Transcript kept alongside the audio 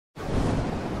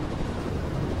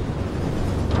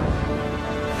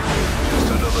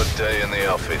day in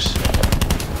the office.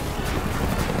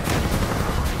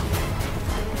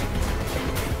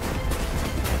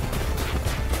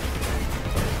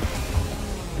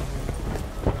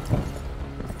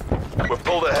 We've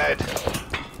pulled ahead.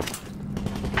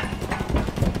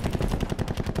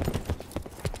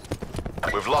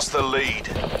 We've lost the lead.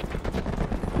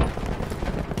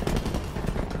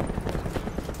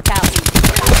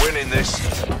 We're winning this.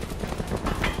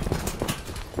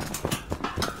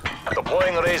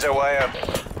 Deploying razor wire.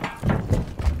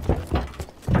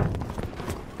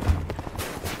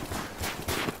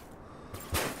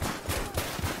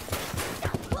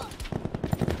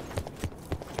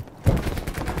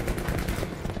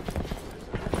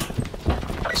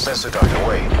 Sensor dart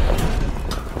away.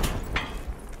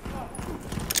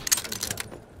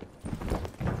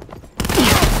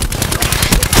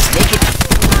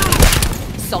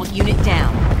 Assault unit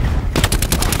down.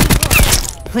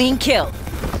 Clean kill.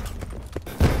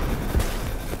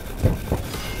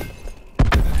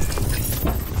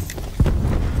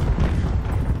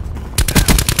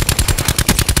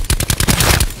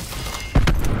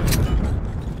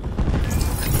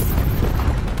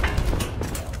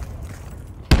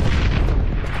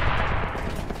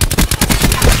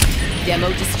 Demo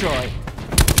destroyed.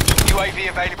 UAV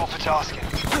available for tasking.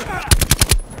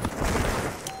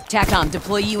 TACOM,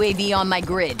 deploy UAV on my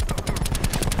grid.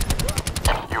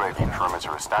 UAV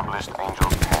perimeter established. Angel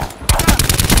 10.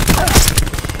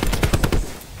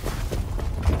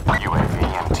 UAV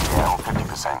MTL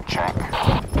 50% check.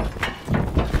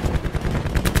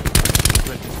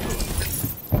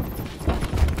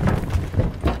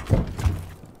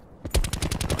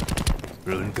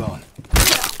 Ruin gone.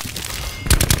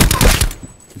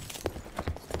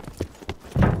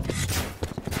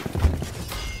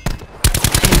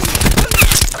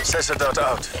 Sensor dart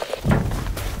out.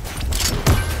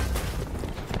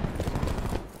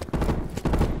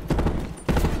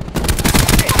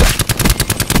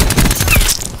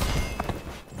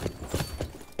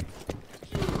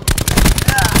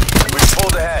 We've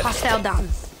pulled ahead. Hostile down.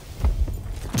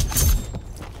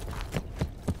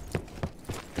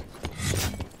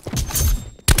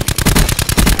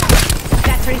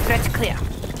 Battery threat clear.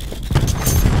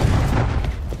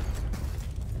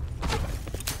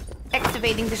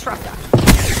 Activating disruptor.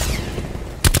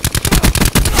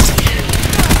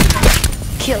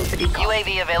 Killed the recon.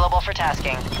 UAV available for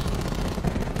tasking.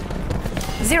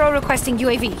 Zero requesting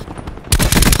UAV.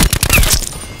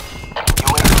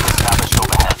 UAV established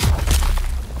overhead.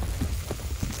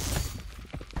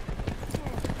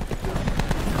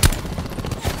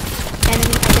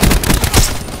 Enemy identified.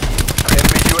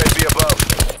 Enemy UAV above.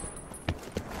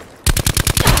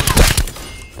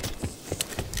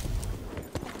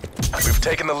 We've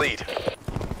taken the lead.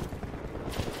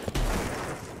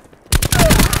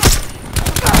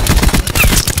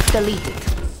 Deleted.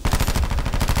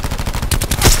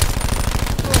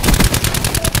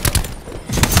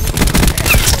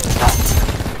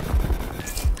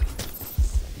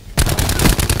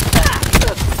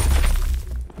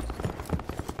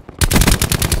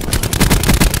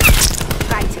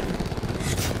 Right him.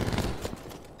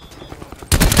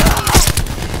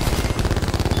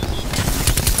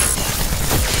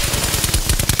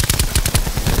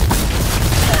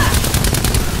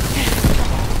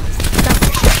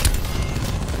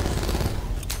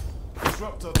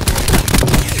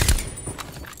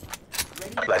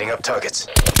 Lighting up targets.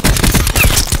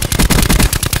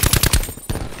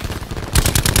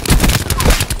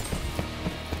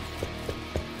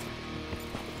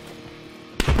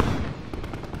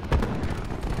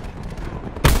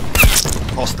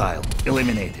 Hostile.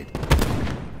 Eliminated.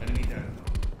 Enemy down.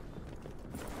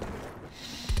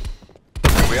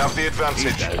 We have the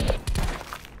advantage.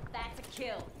 That's a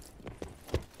kill.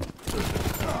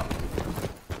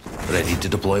 Ready to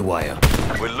deploy wire.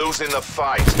 We're losing the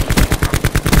fight.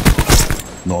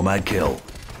 Nomad kill.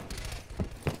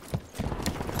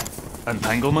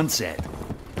 Entanglement set.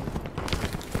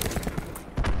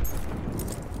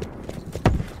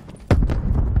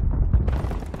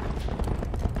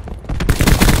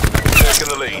 Taking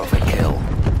the lead. Of a kill.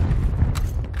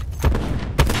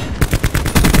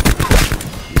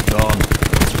 He's gone.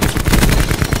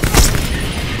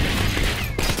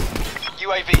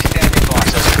 UAV standing by.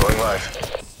 Sensor going live.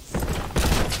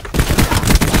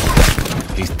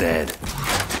 He's dead.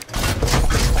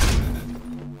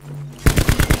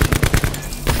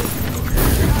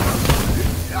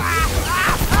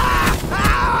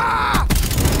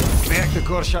 Reactor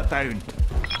core shut down.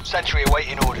 Sentry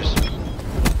awaiting orders.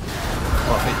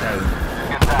 Off it down.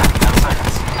 Get back. 10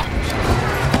 seconds.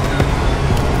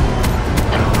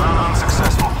 Run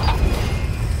unsuccessful.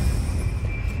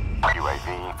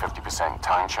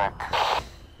 check.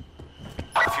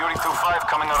 Fury 2-5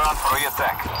 coming around for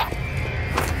re-attack.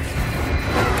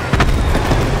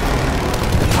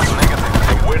 That's negative.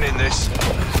 We're winning this.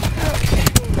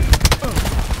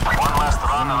 One last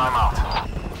run and I'm out.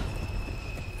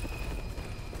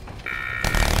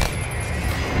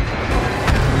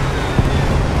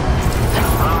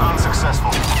 Run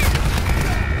unsuccessful.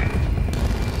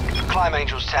 Climb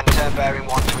Angels 10, turn bearing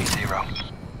 130.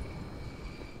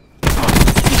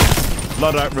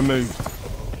 Loadout removed.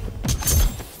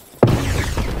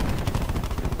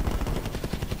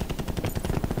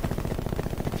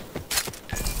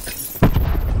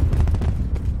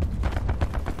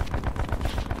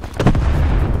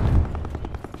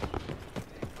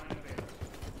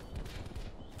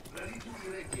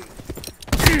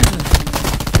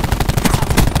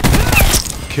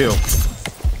 Kill.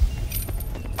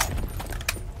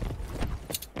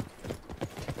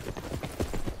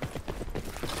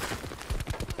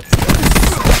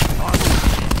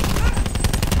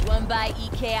 One by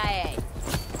EKIA.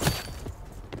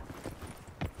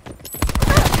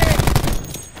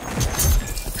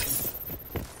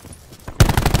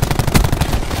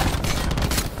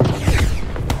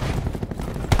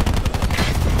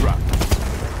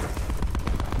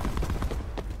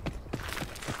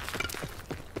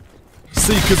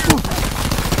 Seekers.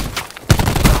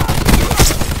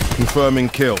 Confirming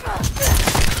kill.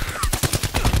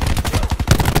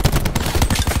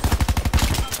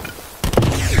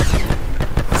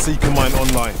 Seeker mine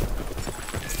online.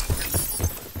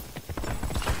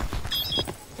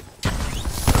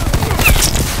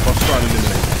 Hostile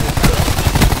eliminated.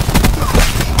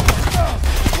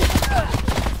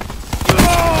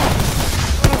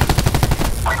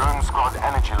 Drone squad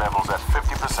energy levels at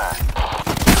 50%.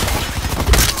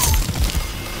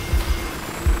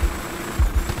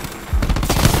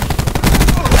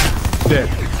 Dead.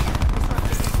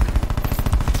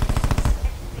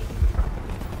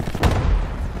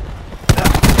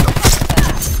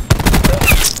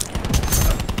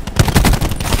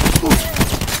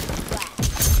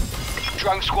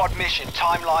 Drone squad mission,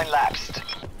 timeline lapsed.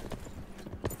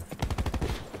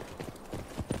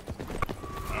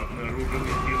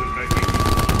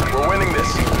 We're winning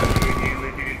this.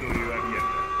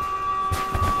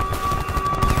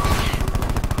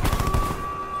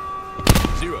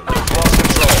 Zero. Lost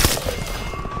control.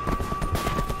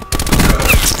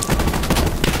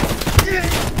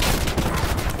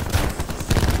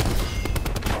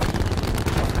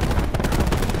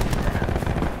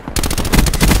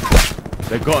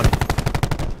 They're gone.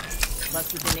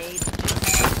 Lucky grenade.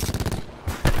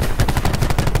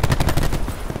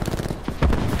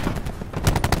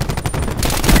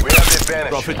 We have the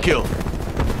advantage. Prophet kill.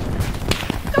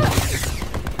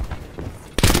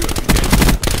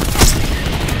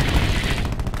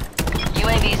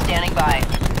 UAV standing by.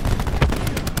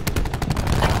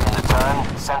 In the turn,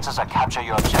 sensors are capture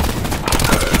your objective.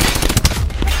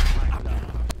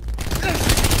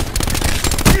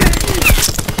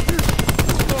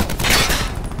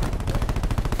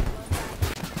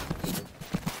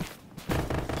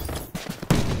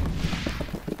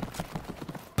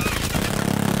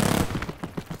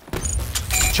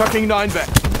 Chucking 9 back.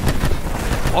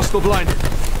 Hostile blinded.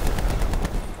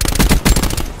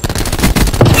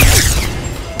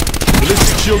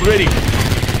 Ballistic shield ready.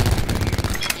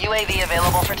 UAV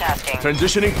available for tasking.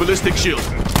 Transitioning ballistic shield.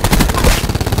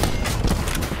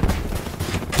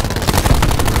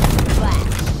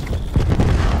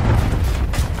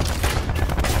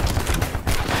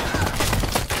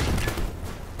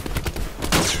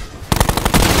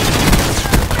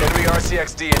 Enemy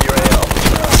RCXD in your AO.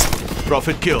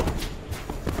 Prophet kill.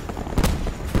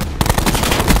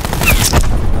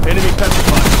 Enemy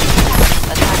pacified.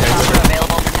 Attack chopper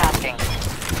available for tasking.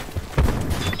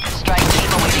 Strike team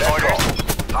awaiting orders.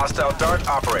 Hostile dart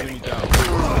operating.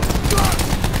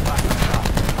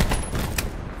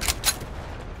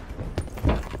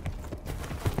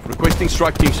 Requesting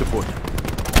strike team support.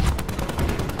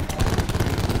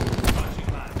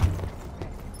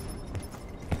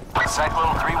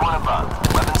 Cyclone 3-1 above.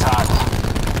 Weapons hot.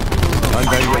 I'm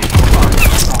very ready.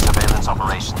 Surveillance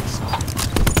operations.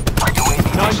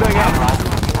 UAV Nine mission bang out. timeline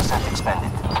 50%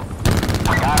 expended.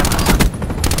 We got him.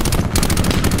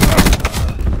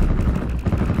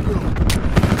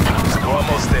 We're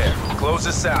almost there. Close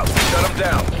this out. Shut them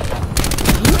down.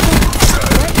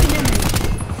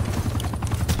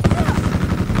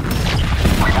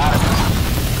 We got him.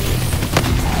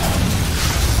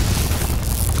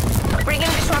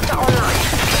 Bringing disruptor online.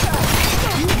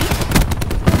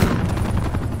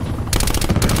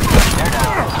 They're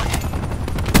down.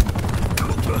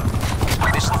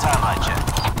 Mission timeline check.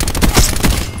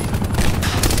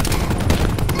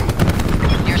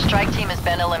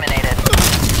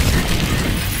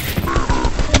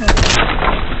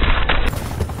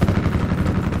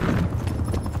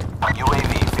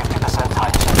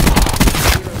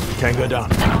 Tango down.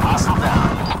 Hostile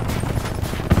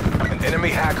down. An enemy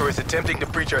hacker is attempting to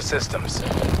breach our systems.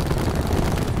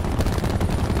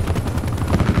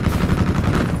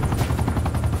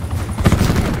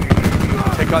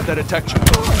 Take out that attack chip.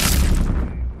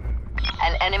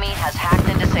 An enemy has hacked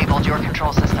and disabled your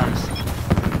control systems.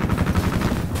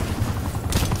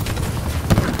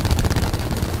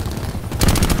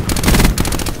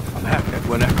 I'm hacked. That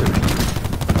went after me.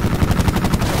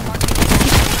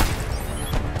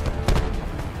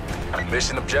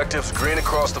 Mission objectives green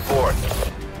across the board.